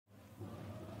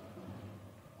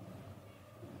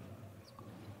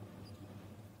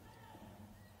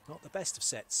Not the best of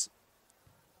sets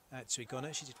out to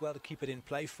Egonu. She did well to keep it in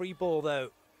play. Free ball,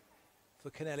 though, for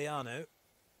Conegliano.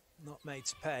 Not made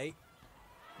to pay.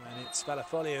 And it's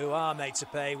Volleyball who are made to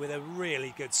pay with a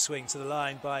really good swing to the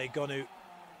line by Egonu.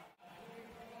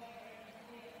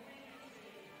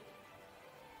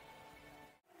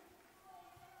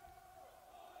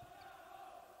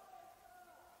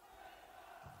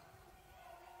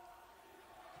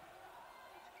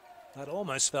 That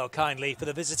almost fell kindly for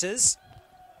the visitors.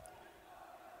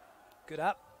 Good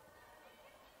up.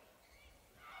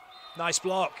 Nice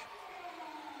block.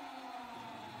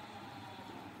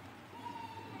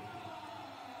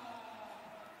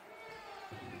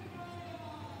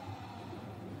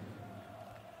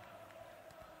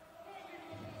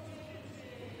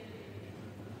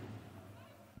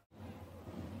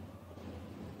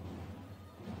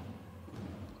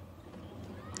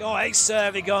 Oh, ace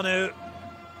serve, Egonu.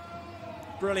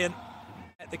 Brilliant.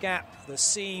 At the gap, the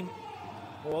seam,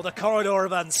 or the corridor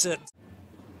of uncertainty.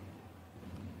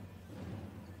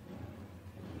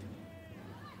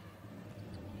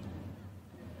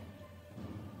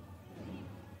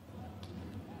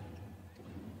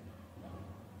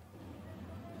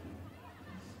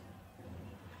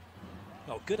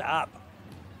 Oh, good up.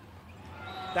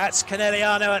 That's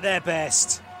Conegliano at their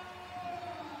best.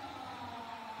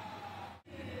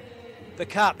 The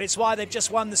cup, it's why they've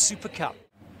just won the Super Cup.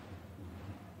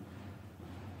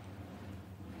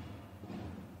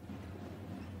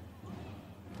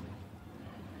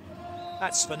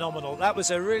 That's phenomenal. That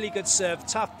was a really good serve.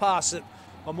 Tough pass at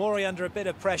Omori under a bit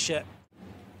of pressure.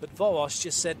 But Volos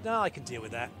just said, no, I can deal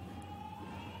with that.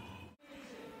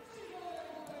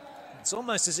 It's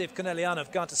almost as if Conegliano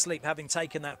have gone to sleep having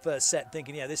taken that first set,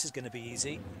 thinking, yeah, this is going to be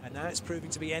easy. And now it's proving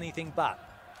to be anything but.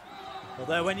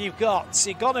 Although when you've got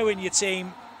Egonu in your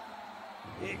team,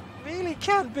 it really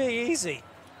can be easy.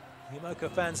 The Imoco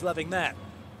fans loving that.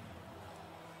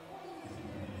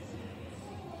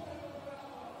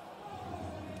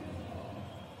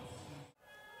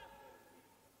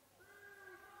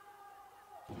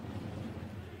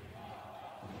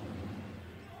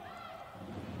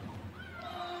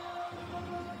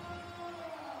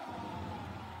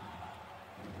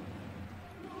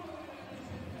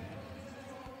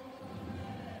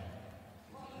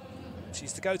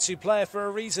 She's the go-to player for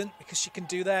a reason, because she can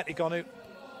do that, Egonu.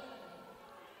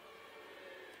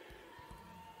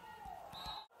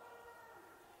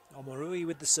 Omorui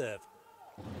with the serve.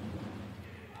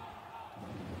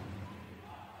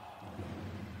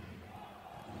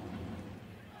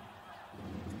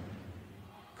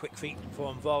 Quick feet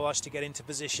from Volos to get into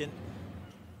position.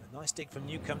 A nice dig from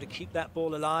Newcombe to keep that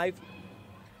ball alive.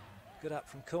 Good up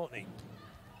from Courtney.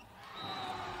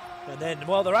 And then,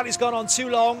 well, the rally's gone on too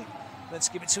long. Let's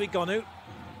give it to Egonu.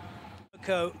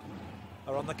 Imoco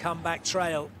are on the comeback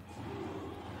trail.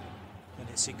 And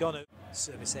it's Egonu.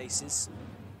 Service aces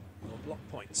or block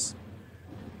points.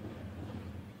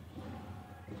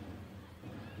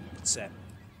 Good set.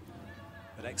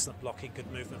 But excellent blocking, good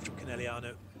movement from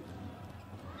Conegliano.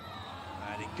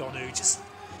 And Egonu just,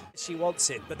 she wants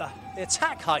it, but the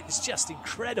attack height is just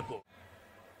incredible.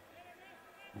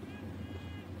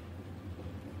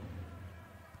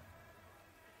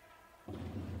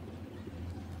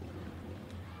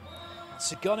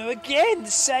 Egonu again,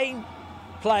 same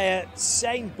player,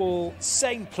 same ball,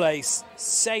 same place,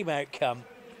 same outcome.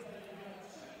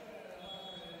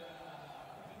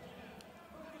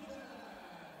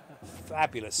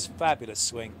 Fabulous, fabulous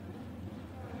swing.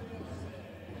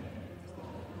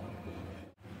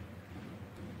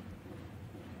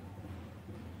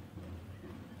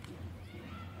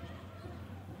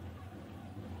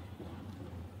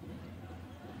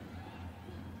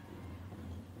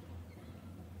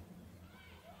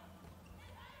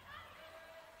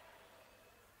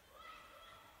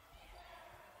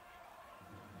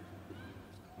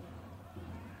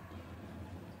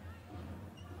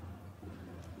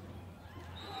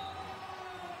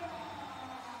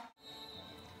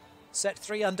 Set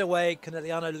 3 underway,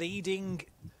 Conegliano leading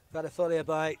Volleyball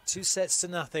by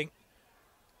 2-0.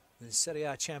 The Serie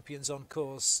A champions on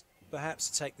course, perhaps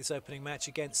to take this opening match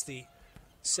against the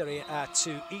Serie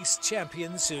A2 East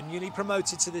champions, who are newly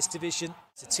promoted to this division.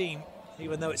 It's a team,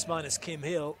 even though it's minus Kim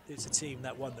Hill, it's a team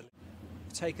that won the league.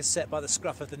 Take a set by the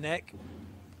scruff of the neck.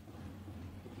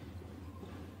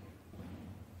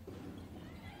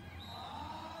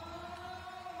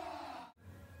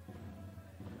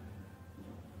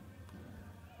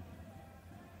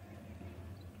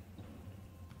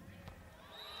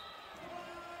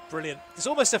 Brilliant. It's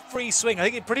almost a free swing. I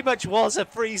think it pretty much was a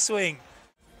free swing.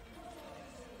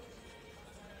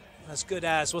 As good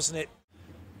as, wasn't it?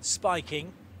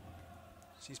 Spiking.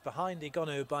 She's behind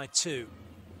Egonu by 2.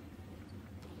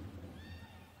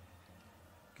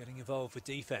 Getting involved with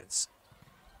defence.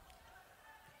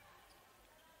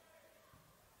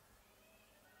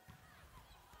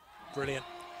 Brilliant.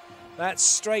 That's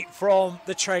straight from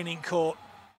the training court.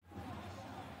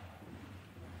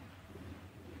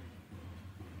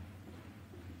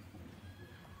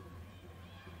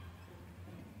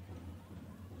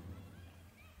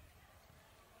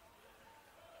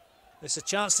 There's a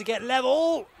chance to get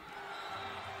level.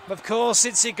 Of course,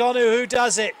 it's Egonu who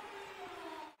does it.